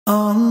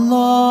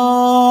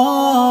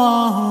Allahu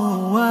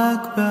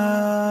Akbar.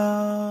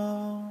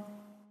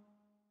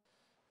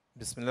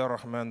 Bismillah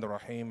ar-Rahman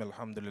ar-Rahim.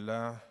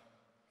 Alhamdulillah.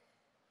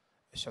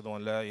 Ashhadu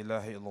an la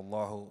ilaha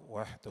illallah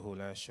wahdahu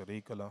la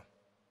sharika lah.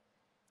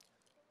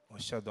 Wa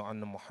ashhadu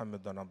anna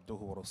Muhammadan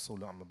abduhu wa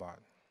rasuluhu amma ba'd.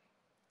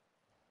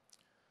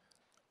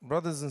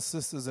 Brothers and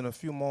sisters, in a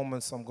few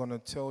moments I'm going to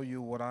tell you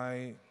what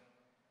I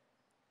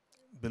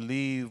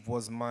believe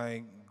was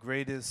my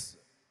greatest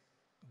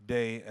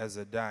day as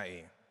a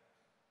da'i.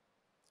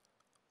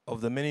 Of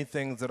the many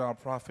things that our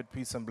Prophet,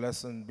 peace and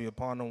blessing be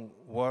upon him,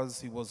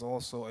 he was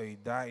also a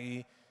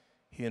da'i.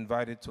 He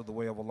invited to the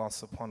way of Allah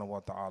subhanahu wa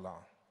ta'ala.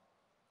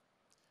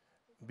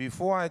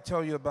 Before I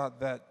tell you about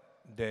that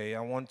day,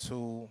 I want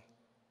to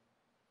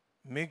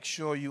make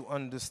sure you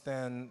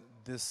understand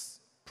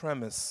this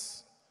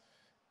premise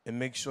and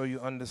make sure you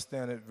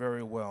understand it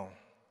very well.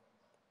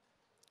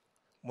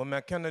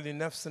 وَمَا كَانَ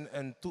لِنَفْسٍ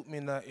أَن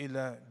تُؤْمِنَ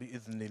إِلَّا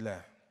بِإِذْنِ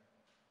اللَّهِ.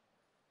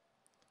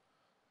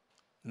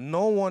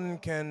 No one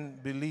can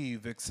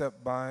believe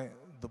except by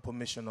the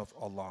permission of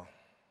Allah.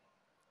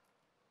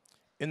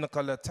 إِنَّكَ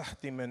لَا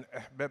تَهْدِي مَنْ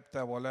أَحْبَبْتَ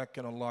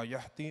وَلَكِنَّ اللَّهَ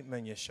يَهْدِي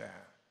مَنْ يَشَاءُ.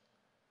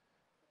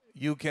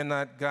 You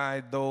cannot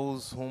guide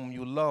those whom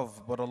you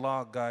love, but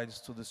Allah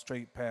guides to the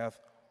straight path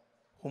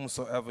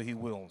whomsoever He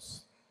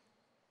wills.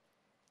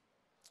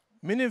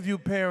 Many of you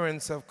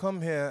parents have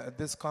come here at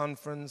this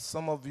conference.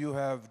 Some of you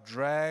have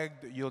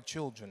dragged your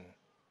children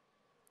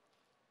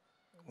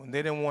when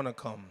they didn't want to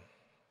come.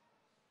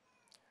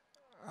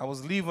 I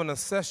was leaving a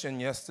session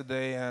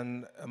yesterday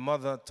and a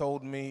mother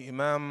told me,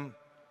 Imam,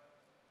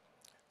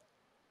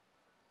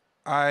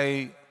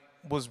 I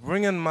was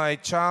bringing my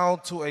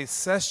child to a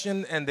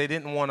session and they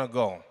didn't want to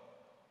go.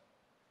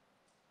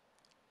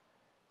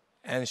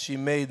 And she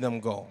made them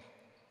go.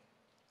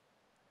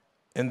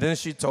 And then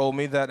she told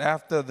me that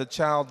after the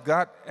child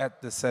got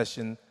at the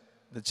session,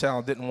 the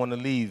child didn't want to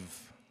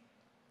leave.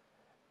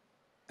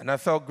 And I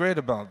felt great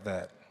about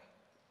that.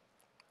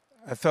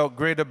 I felt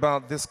great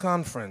about this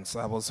conference.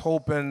 I was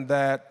hoping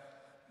that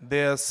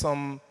there's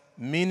some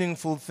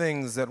meaningful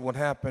things that would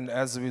happen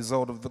as a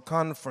result of the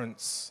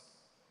conference.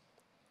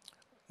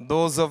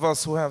 Those of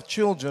us who have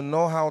children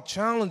know how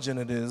challenging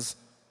it is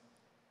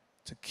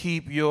to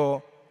keep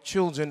your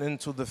children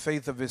into the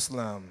faith of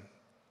Islam.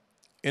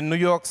 In New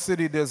York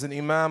City, there's an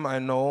Imam I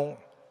know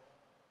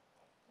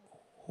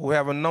who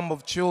have a number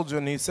of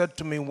children. He said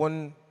to me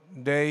one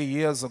day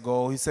years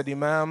ago, he said,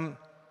 Imam,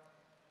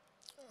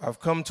 I've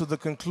come to the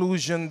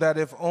conclusion that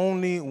if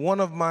only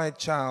one of my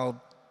child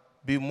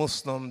be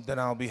Muslim, then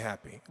I'll be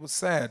happy. It was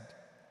sad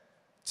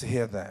to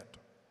hear that.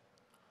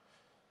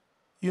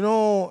 You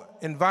know,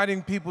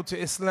 inviting people to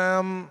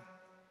Islam,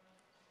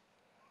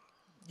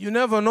 you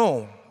never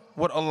know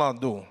what Allah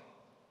do.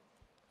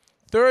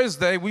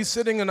 Thursday, we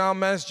sitting in our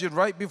masjid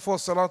right before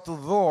Salatul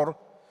Dhuhr.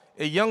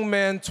 A young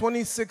man,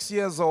 26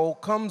 years old,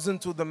 comes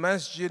into the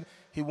masjid.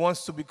 He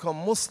wants to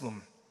become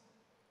Muslim.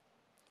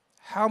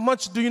 How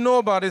much do you know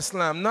about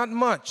Islam? Not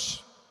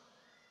much.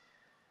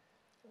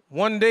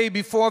 One day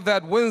before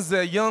that Wednesday,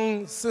 a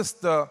young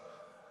sister,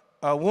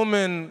 a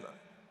woman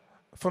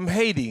from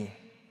Haiti,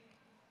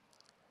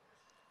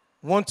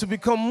 want to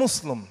become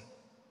Muslim.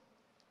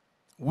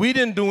 We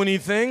didn't do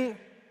anything.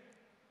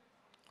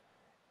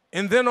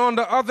 And then on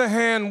the other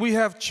hand, we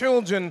have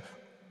children,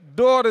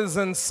 daughters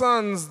and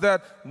sons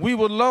that we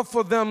would love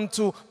for them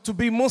to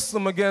be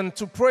Muslim again,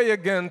 to pray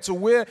again, to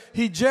wear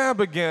hijab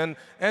again.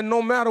 And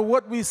no matter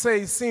what we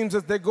say, it seems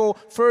that they go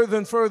further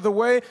and further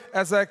away.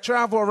 As I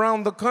travel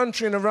around the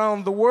country and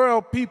around the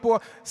world,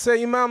 people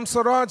say, Imam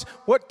Siraj,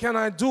 what can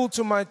I do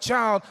to my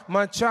child?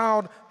 My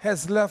child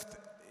has left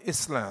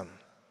Islam.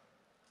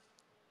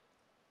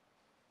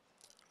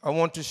 I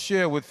want to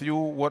share with you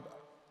what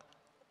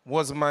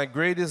was my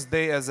greatest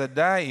day as a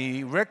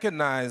da'i,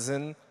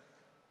 recognizing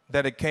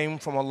that it came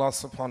from Allah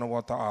subhanahu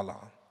wa ta'ala.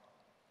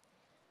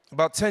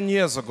 About 10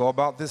 years ago,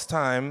 about this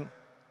time,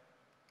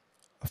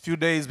 a few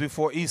days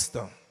before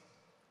Easter,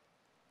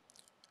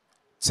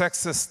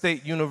 Texas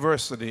State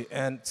University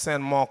and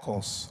San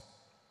Marcos,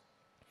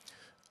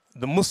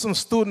 the Muslim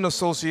Student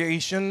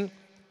Association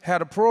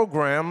had a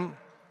program,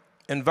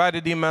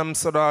 invited Imam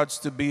Siraj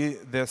to be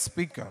their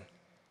speaker.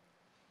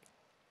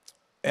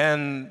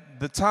 And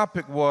the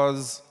topic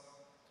was,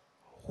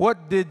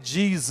 what did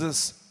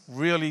Jesus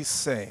really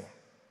say?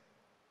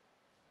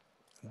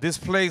 This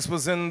place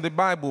was in the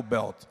Bible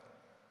Belt,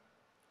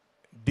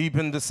 deep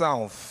in the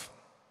South.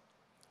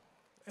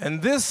 And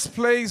this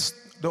place,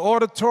 the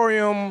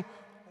auditorium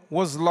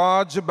was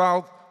large,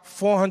 about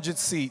 400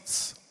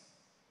 seats.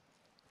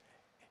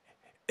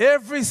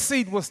 Every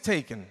seat was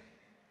taken.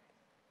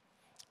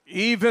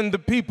 Even the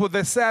people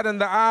that sat in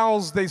the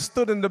aisles, they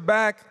stood in the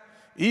back.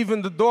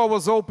 Even the door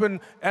was open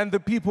and the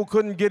people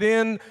couldn't get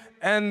in.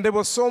 And there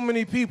were so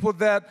many people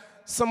that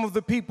some of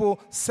the people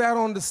sat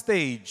on the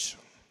stage.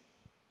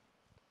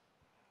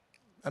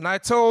 And I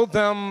told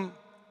them,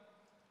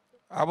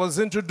 I was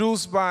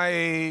introduced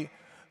by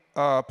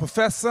a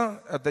professor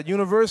at the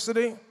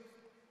university.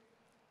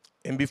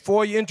 And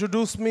before he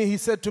introduced me, he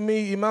said to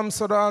me, Imam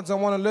Siraj, I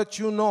want to let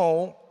you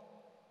know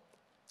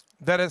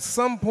that at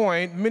some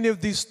point, many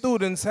of these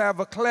students have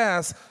a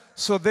class,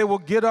 so they will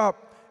get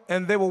up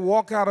and they will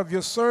walk out of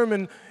your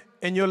sermon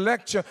and your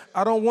lecture.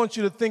 I don't want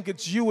you to think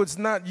it's you, it's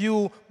not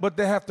you, but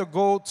they have to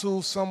go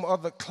to some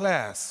other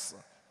class.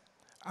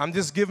 I'm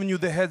just giving you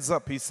the heads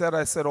up. He said,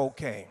 I said,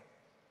 okay.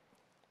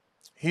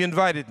 He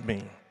invited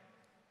me.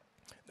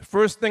 The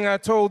first thing I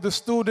told the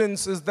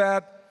students is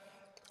that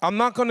I'm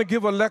not going to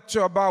give a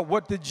lecture about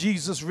what did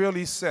Jesus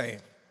really say.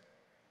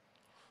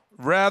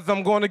 Rather,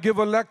 I'm going to give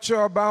a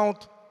lecture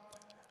about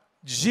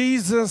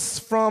Jesus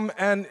from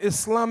an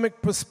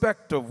Islamic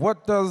perspective.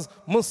 What does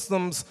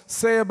Muslims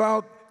say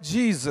about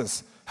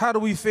Jesus? How do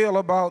we feel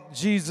about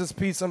Jesus,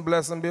 peace and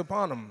blessing be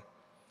upon him?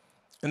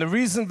 And the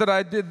reason that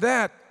I did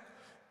that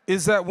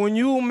is that when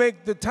you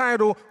make the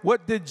title,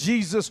 what did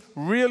Jesus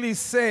really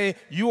say,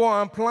 you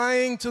are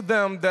implying to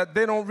them that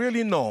they don't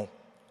really know.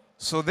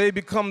 So they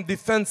become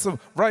defensive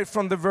right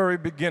from the very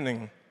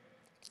beginning.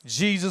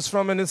 Jesus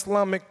from an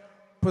Islamic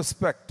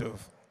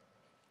perspective.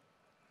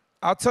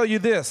 I'll tell you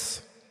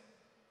this.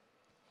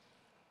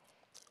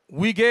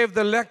 We gave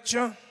the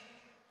lecture.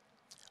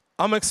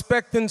 I'm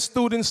expecting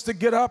students to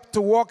get up,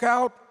 to walk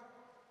out.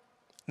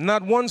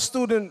 Not one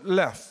student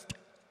left.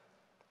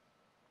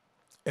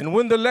 And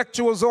when the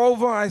lecture was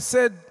over, I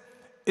said,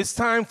 it's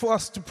time for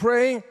us to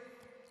pray.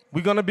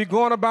 We're going to be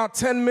gone about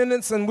 10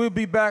 minutes, and we'll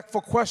be back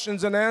for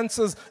questions and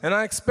answers. And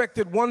I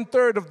expected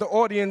 1/3 of the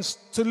audience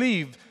to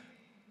leave.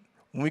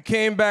 When we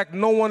came back,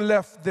 no one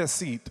left their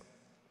seat.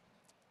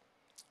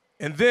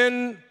 And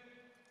then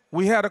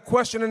we had a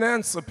question and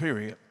answer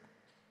period.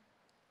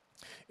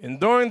 And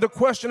during the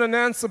question and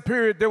answer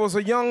period, there was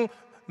a young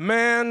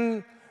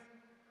man,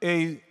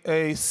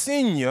 a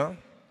senior,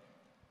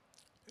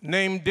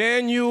 named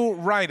Daniel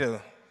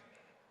Ryder,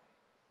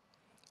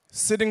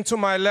 sitting to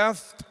my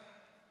left.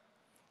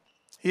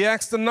 He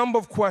asked a number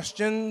of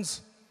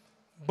questions,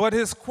 but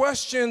his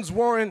questions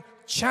weren't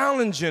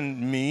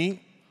challenging me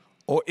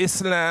or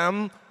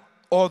Islam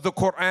or the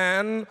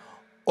Quran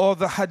or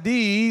the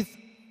Hadith.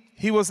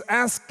 He was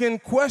asking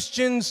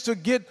questions to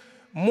get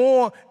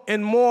more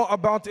and more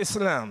about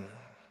Islam.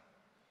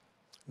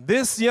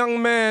 This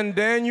young man,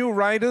 Daniel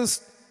Ryder,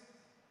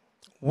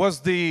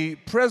 was the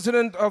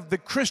president of the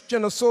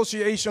Christian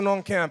Association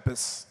on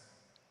campus.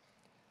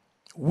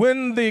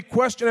 When the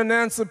question and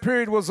answer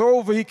period was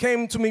over, he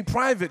came to me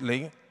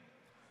privately,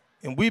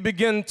 and we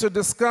began to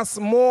discuss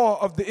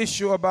more of the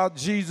issue about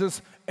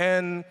Jesus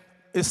and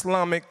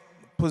Islamic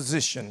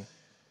position.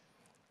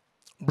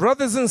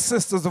 Brothers and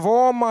sisters, of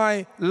all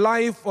my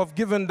life of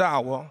giving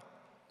dawah,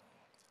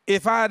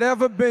 if I had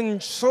ever been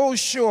so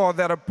sure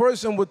that a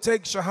person would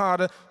take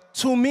Shahada,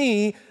 to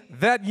me,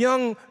 that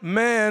young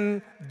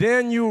man,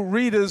 Daniel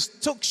Readers,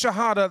 took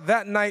Shahada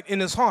that night in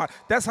his heart.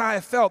 That's how I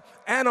felt.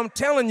 And I'm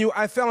telling you,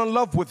 I fell in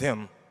love with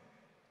him.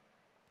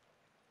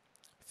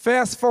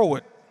 Fast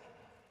forward.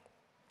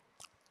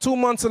 2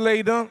 months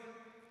later,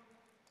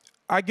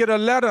 I get a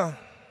letter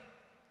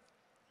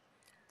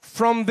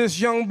from this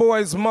young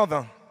boy's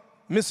mother,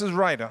 Mrs.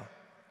 Ryder.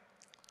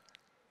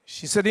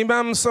 She said,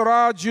 Imam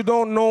Siraj, you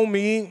don't know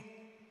me,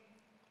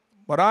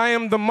 but I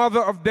am the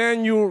mother of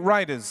Daniel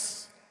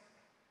Ryder's.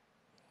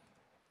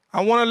 I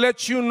want to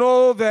let you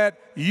know that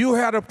you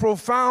had a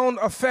profound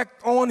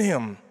effect on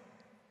him.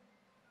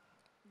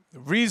 The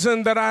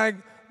reason that I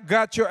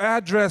got your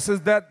address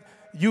is that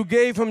you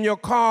gave him your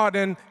card,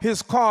 and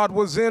his card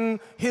was in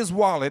his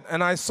wallet,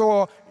 and I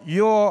saw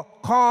your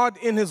card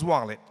in his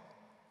wallet.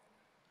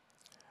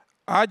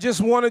 I just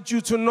wanted you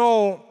to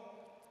know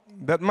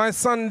that my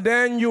son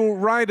Daniel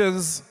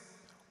Ryder's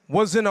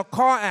was in a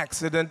car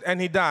accident and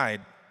he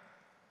died.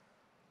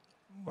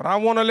 But I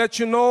want to let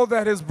you know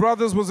that his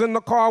brothers was in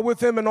the car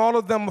with him and all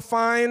of them are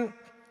fine.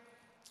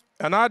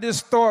 And I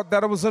just thought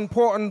that it was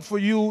important for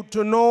you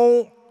to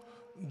know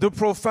the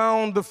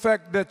profound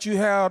effect that you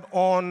had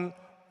on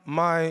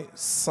my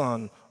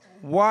son.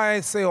 Why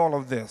I say all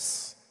of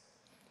this?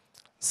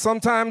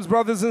 Sometimes,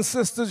 brothers and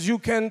sisters, you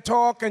can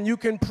talk and you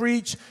can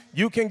preach,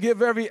 you can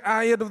give every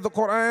ayat of the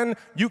Quran,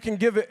 you can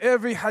give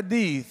every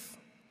hadith,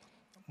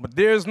 but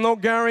there's no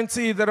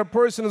guarantee that a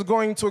person is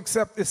going to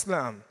accept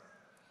Islam.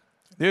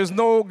 There's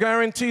no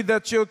guarantee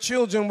that your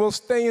children will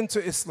stay into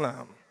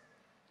Islam.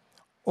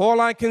 All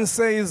I can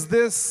say is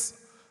this: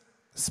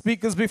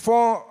 speakers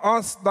before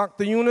us,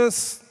 Dr.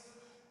 Yunus,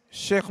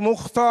 Sheikh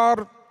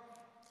Mukhtar,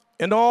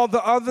 and all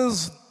the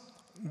others,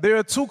 there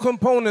are two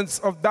components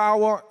of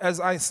dawah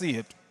as I see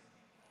it.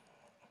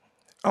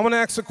 I'm going to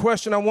ask a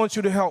question. I want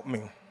you to help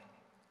me.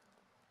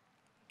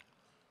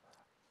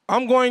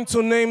 I'm going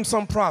to name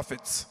some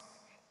prophets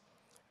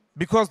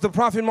because the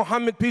Prophet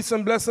Muhammad, peace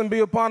and blessing be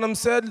upon him,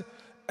 said,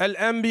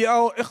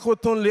 Al-Anbiya'u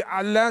ikhwatun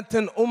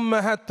li'allatin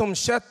ummahatum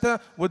shatta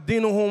wa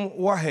dinuhum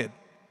wahid.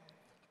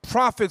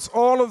 Prophets,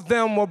 all of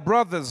them were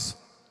brothers.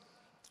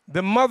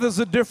 Their mothers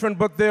are different,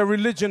 but their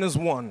religion is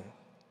one.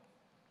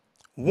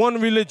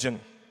 One religion.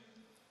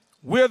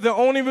 We're the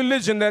only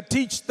religion that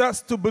teaches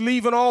us to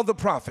believe in all the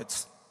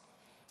prophets.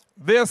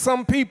 There are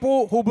some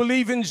people who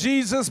believe in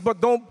Jesus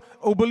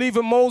who believe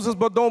in Moses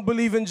but don't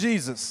believe in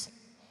Jesus.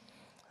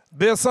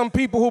 There are some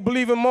people who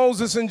believe in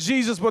Moses and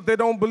Jesus, but they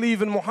don't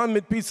believe in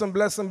Muhammad, peace and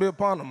blessing be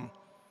upon him.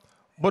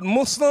 But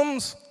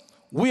Muslims,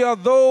 we are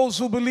those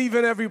who believe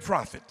in every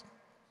prophet.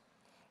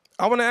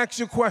 I want to ask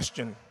you a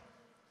question.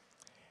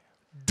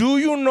 Do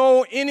you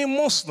know any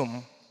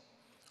Muslim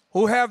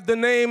who have the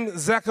name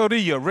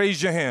Zachariah?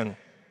 Raise your hand.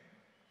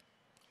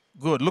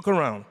 Good, look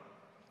around.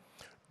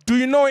 Do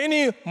you know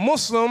any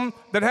Muslim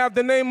that have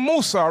the name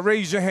Musa?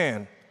 Raise your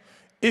hand.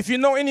 If you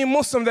know any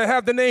Muslim that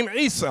have the name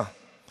Isa,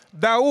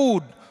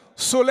 Dawood,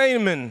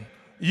 Sulaiman,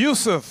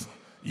 Yusuf,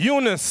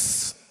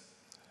 Yunus,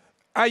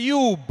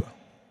 Ayub.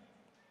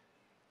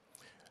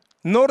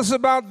 Notice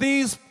about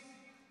these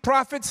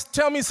prophets.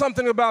 Tell me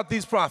something about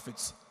these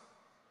prophets.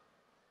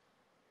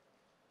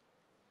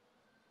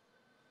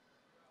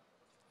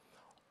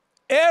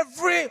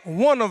 Every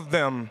one of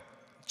them,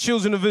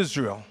 children of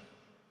Israel.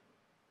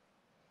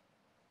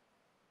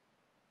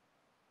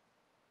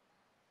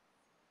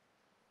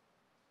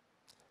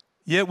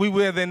 Yet we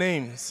wear their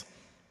names.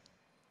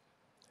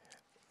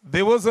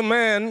 There was a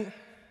man,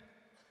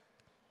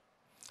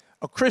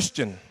 a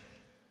Christian,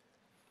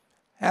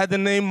 had the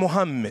name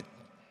Muhammad.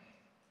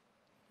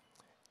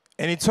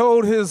 And he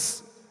told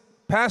his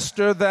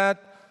pastor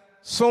that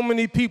so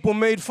many people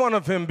made fun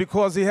of him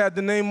because he had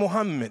the name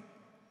Muhammad.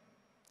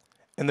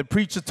 And the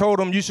preacher told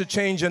him, you should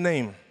change your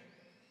name.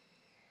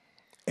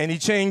 And he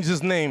changed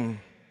his name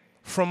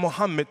from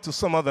Muhammad to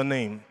some other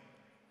name.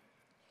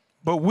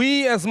 But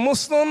we as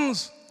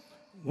Muslims,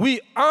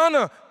 we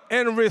honor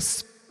and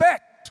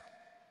respect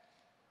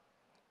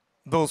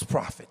those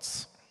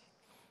prophets.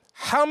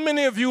 How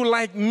many of you,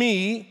 like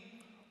me,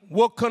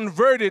 were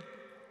converted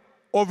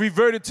or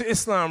reverted to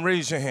Islam?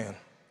 Raise your hand.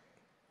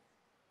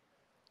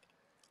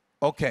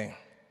 Okay.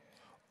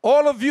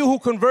 All of you who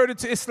converted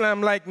to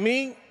Islam like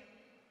me,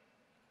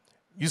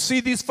 you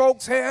see these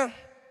folks here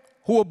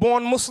who were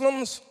born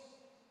Muslims?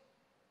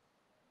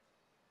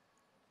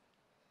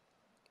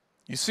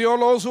 You see all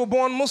those who were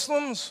born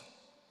Muslims?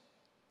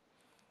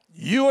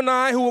 You and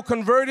I who were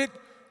converted,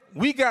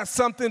 we got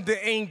something they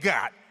ain't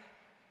got.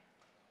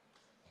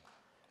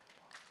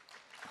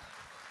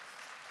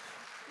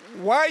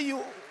 Why?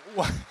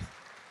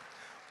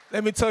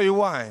 Let me tell you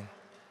why.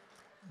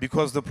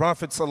 Because the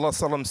Prophet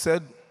ﷺ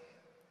said,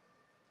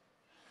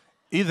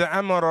 إِذَا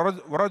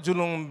أَمَرَ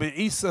رَجُلٌ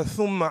بِعِيسَى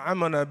ثُمَّ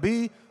أَمَنَ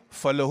بِي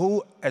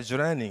فَلَهُ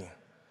أَجْرَانِ.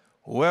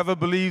 Whoever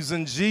believes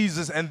in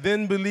Jesus and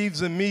then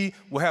believes in me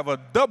will have a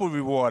double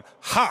reward.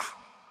 Ha!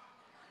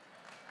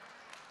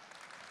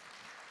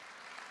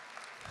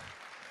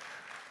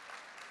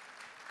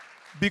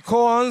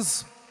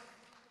 Because,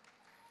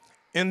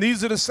 and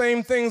these are the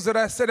same things that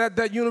I said at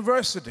that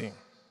university,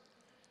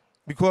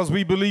 because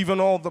we believe in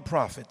all the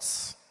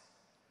prophets.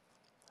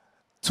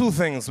 Two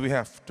things we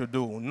have to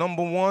do.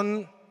 Number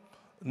one,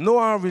 know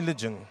our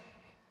religion.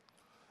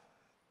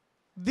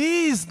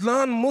 These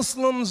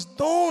non-Muslims,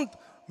 don't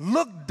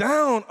look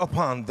down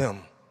upon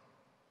them.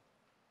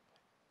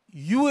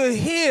 You are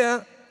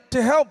here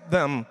to help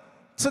them,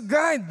 to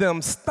guide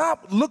them.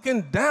 Stop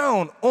looking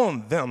down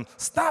on them.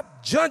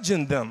 Stop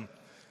judging them.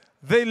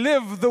 They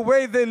live the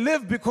way they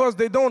live because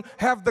they don't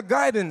have the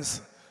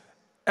guidance.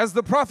 As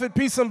the Prophet,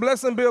 peace and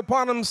blessing be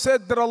upon him,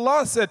 said that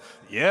Allah said,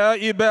 Ya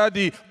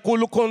ibadi,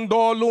 kulukun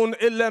dalun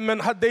illa man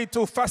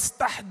hadaytu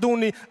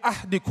fastahduni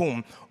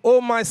ahdikum.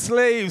 O my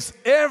slaves,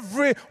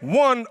 every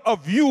one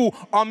of you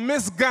are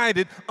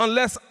misguided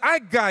unless I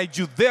guide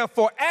you.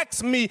 Therefore,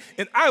 ask me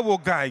and I will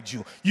guide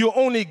you. You're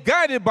only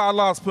guided by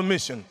Allah's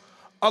permission.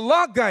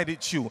 Allah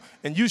guided you,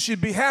 and you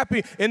should be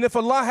happy. And if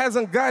Allah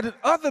hasn't guided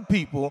other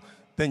people,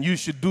 then you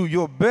should do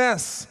your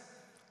best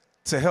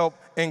to help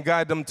and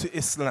guide them to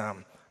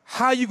Islam.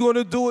 How are you going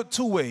to do it?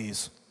 Two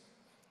ways.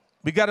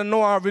 We got to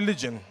know our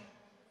religion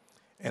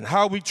and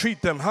how we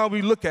treat them, how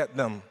we look at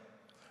them.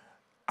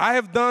 I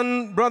have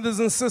done, brothers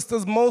and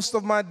sisters, most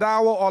of my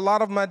dawah or a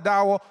lot of my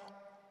dawah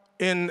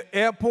in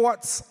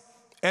airports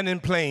and in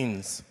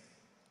planes.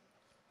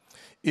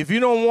 If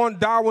you don't want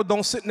dawah,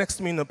 don't sit next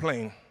to me in the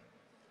plane,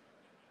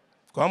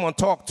 because I'm going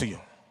to talk to you.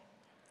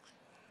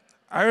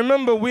 I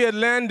remember we had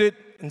landed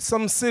in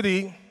some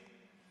city,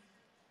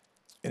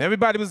 and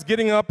everybody was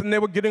getting up and they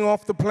were getting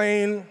off the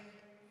plane,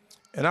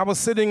 and I was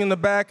sitting in the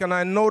back, and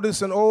I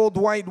noticed an old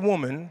white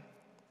woman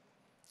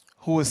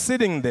who was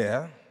sitting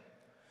there,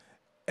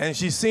 and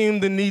she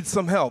seemed to need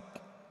some help.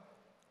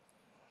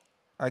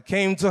 I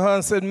came to her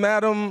and said,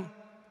 Madam,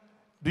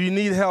 do you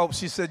need help?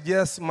 She said,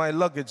 yes, my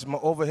luggage, my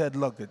overhead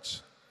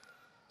luggage.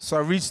 So I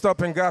reached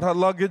up and got her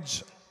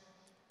luggage,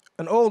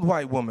 an old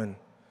white woman.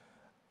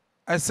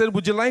 I said,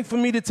 would you like for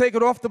me to take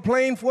it off the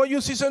plane for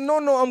you? She said, no,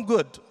 I'm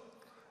good.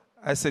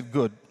 I said,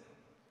 good.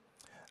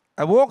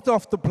 I walked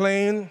off the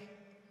plane,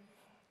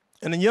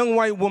 and a young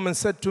white woman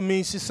said to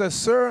me, she said,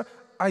 sir,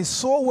 I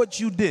saw what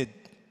you did.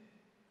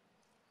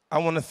 I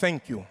want to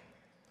thank you.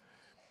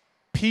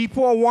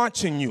 People are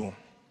watching you.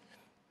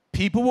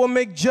 People will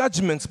make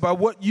judgments by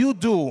what you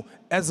do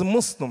as a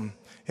Muslim.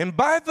 And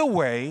by the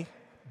way,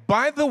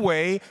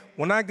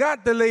 when I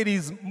got the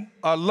lady's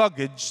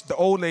luggage, the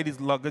old lady's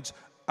luggage,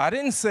 I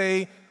didn't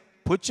say,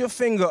 put your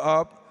finger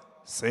up,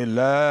 say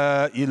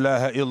La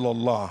ilaha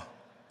illallah.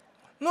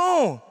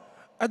 No,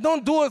 I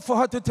don't do it for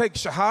her to take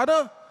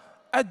shahada.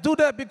 I do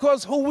that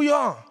because who we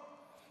are.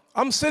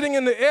 I'm sitting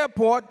in the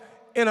airport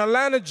in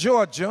Atlanta,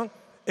 Georgia,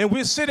 and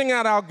we're sitting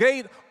at our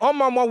gate on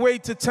my way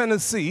to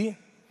Tennessee.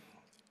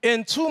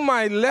 And to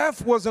my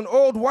left was an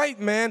old white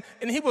man,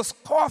 and he was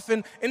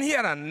coughing, and he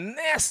had a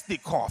nasty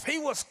cough. He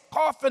was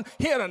coughing,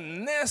 he had a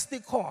nasty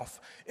cough.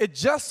 It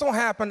just so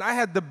happened I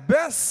had the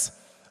best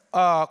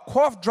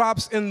cough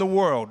drops in the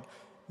world,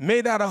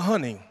 made out of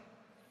honey.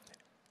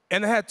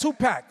 And I had 2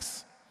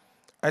 packs.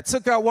 I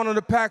took out one of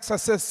the packs. I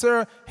said,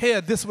 sir, here,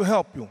 this will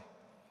help you.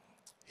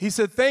 He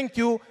said, thank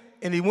you.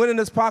 And he went in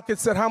his pocket,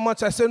 said, how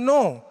much? I said,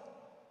 no.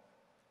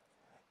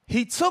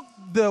 He took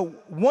the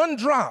 1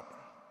 drop,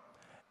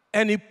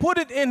 and he put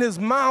it in his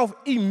mouth.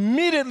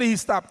 Immediately he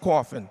stopped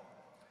coughing.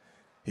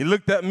 He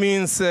looked at me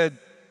and said,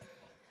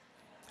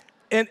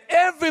 and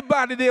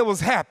everybody there was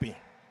happy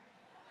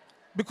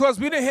because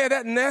we didn't hear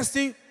that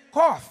nasty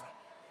cough.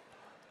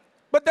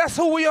 But that's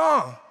who we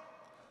are.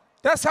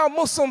 That's how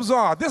Muslims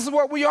are. This is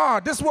what we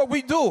are. This is what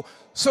we do.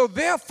 So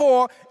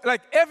therefore,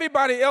 like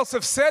everybody else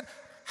have said,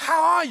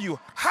 how are you?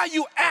 How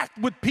you act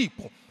with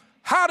people?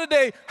 How do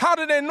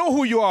they know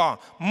who you are?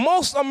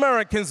 Most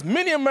Americans,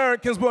 many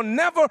Americans will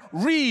never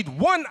read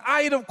 1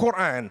 ayat of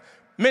Quran,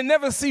 may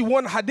never see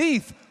 1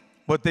 hadith,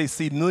 but they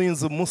see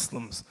millions of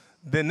Muslims,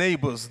 their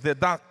neighbors, their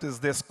doctors,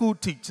 their school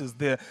teachers,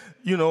 their,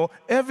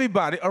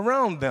 everybody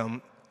around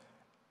them.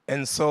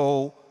 And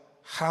so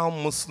how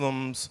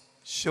Muslims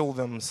show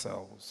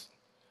themselves.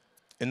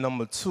 And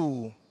number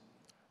 2,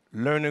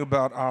 learning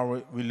about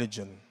our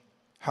religion,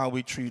 how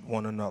we treat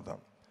one another,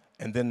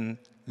 and then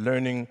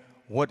learning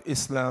what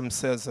Islam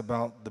says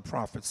about the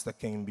prophets that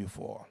came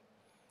before.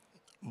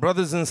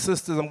 Brothers and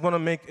sisters, I'm going to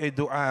make a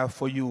dua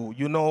for you.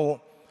 You know,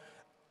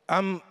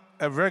 I'm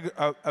a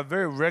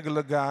very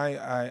regular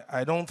guy.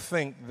 I don't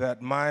think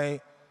that my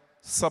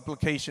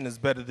supplication is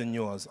better than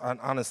yours.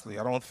 Honestly,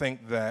 I don't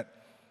think that,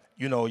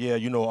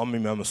 I'm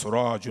Imam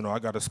Siraj, I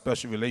got a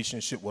special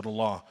relationship with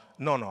Allah.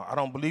 No, I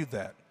don't believe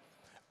that.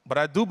 But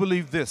I do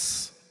believe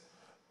this.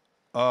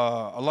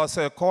 Allah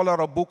said, "Qala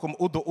rabbukum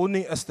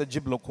ud'uni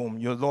astajib lakum."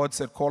 Your Lord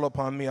said, "Call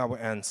upon me, I will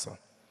answer."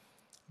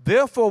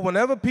 Therefore,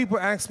 whenever people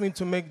ask me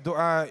to make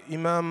dua,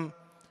 Imam,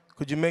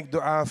 could you make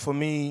dua for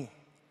me?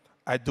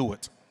 I do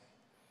it.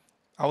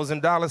 I was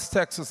in Dallas,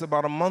 Texas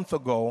about a month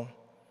ago,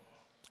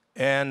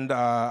 and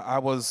I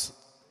was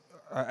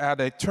at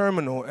a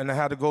terminal, and I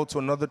had to go to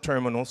another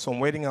terminal, so I'm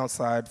waiting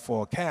outside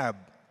for a cab.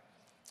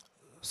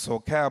 So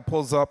a cab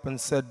pulls up and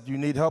said, "You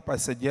need help?" I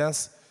said,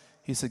 "Yes."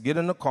 He said, "Get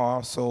in the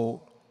car."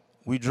 So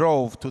we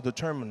drove to the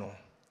terminal.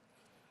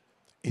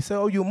 He said,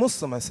 "Oh, you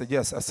Muslim?" I said,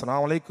 "Yes."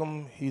 Assalamu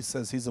alaikum. He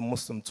says he's a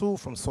Muslim too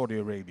from Saudi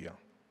Arabia.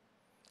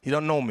 He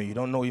don't know me. He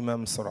don't know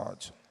Imam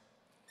Siraj.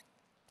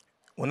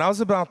 When I was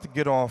about to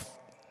get off,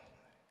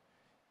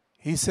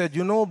 he said,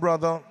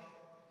 "Brother,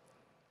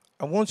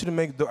 I want you to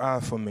make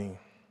dua for me.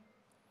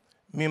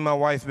 Me and my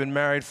wife have been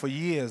married for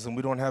years and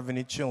we don't have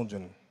any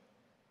children.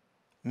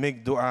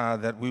 Make dua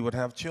that we would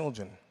have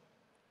children."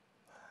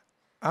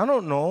 I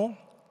don't know.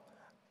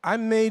 I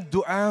made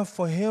dua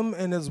for him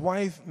and his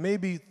wife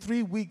maybe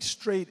 3 weeks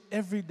straight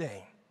every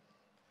day.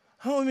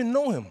 I don't even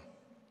know him.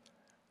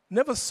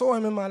 Never saw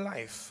him in my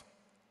life.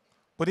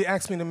 But he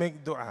asked me to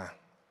make dua.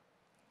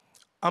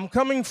 I'm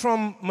coming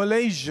from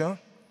Malaysia.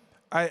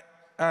 I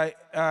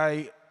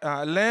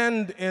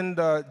land in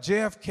the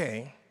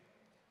JFK.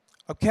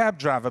 A cab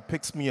driver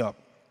picks me up.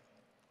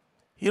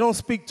 He don't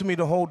speak to me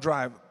the whole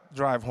drive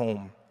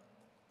home.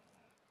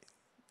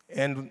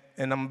 And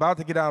I'm about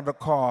to get out of the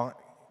car,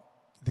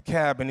 the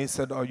cab, and he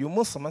said, "Are you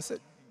Muslim?" I said,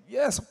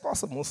 "Yes, of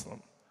course I'm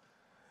Muslim."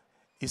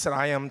 He said,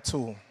 "I am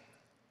too.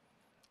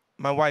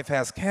 My wife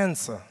has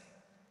cancer.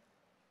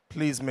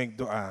 Please make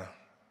dua."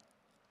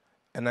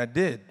 And I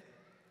did.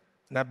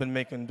 And I've been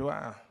making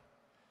dua.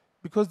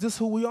 Because this is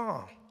who we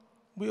are.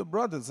 We are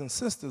brothers and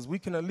sisters. We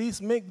can at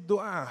least make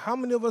dua. How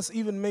many of us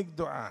even make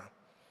dua?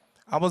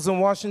 I was in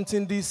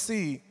Washington,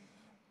 D.C.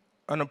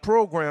 on a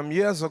program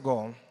years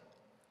ago.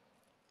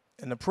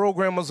 And the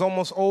program was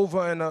almost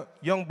over, and a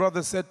young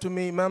brother said to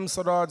me, "Imam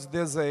Siraj,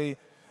 there's a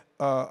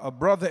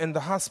brother in the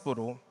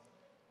hospital,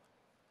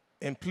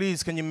 and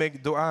please, can you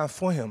make dua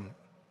for him?"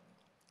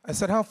 I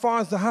said, "How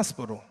far is the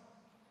hospital?"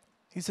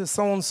 He said,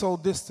 "So-and-so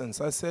distance."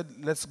 I said,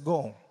 "Let's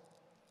go."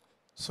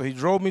 So he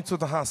drove me to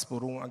the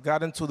hospital. I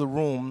got into the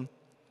room,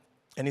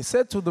 and he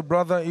said to the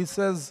brother, he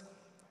says,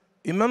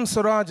 "Imam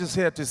Siraj is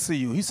here to see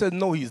you." He said,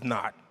 "No, he's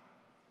not."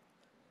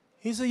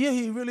 He said, "Yeah,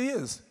 he really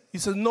is." He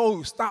said,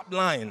 "No, stop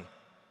lying."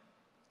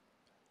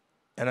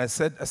 And I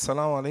said,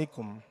 "Assalamu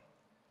alaikum."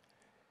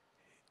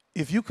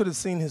 If you could have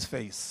seen his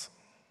face,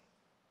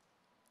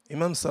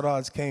 Imam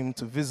Siraj came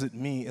to visit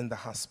me in the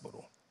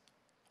hospital.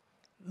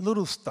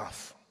 Little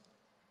stuff.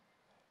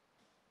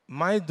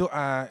 My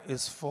dua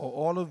is for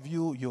all of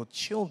you, your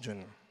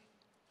children.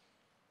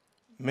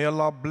 May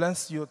Allah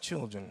bless your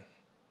children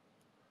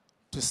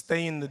to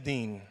stay in the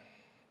deen.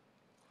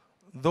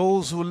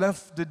 Those who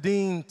left the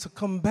deen to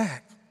come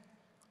back.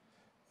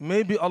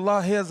 Maybe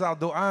Allah hears our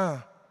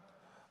dua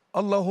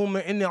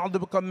Allahumma inni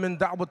a'udhu min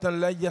da'watan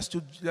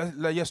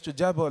la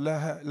yastajaba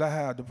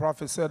laha. The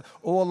Prophet said,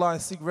 "Oh Allah, I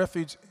seek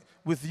refuge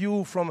with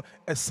you from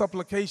a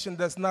supplication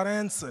that's not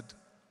answered."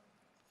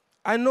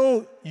 I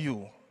know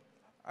you.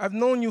 I've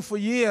known you for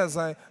years.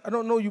 I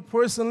don't know you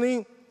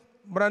personally,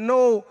 but I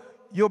know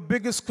your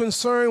biggest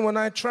concern when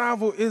I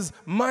travel is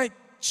my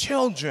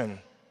children.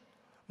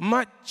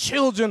 My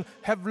children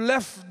have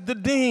left the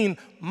deen.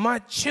 My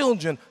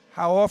children.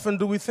 How often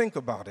do we think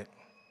about it?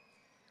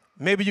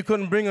 Maybe you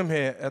couldn't bring them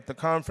here at the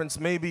conference.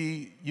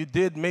 Maybe you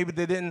did. Maybe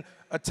they didn't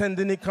attend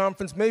any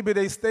conference. Maybe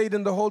they stayed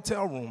in the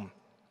hotel room.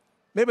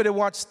 Maybe they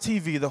watched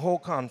TV the whole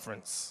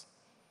conference.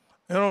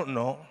 I don't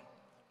know.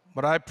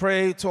 But I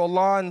pray to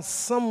Allah in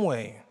some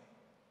way,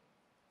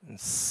 in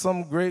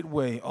some great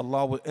way,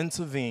 Allah will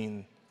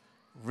intervene,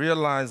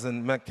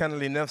 realizing ma kana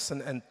li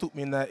nafsin an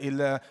tu'mina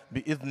illa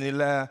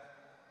bi'idhnillah.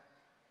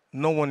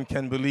 No one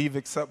can believe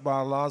except by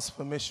Allah's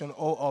permission.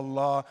 Oh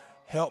Allah,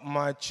 help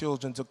my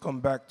children to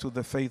come back to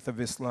the faith of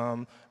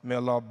Islam. May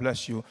Allah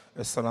bless you.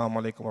 Assalamu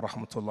alaikum wa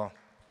rahmatullah.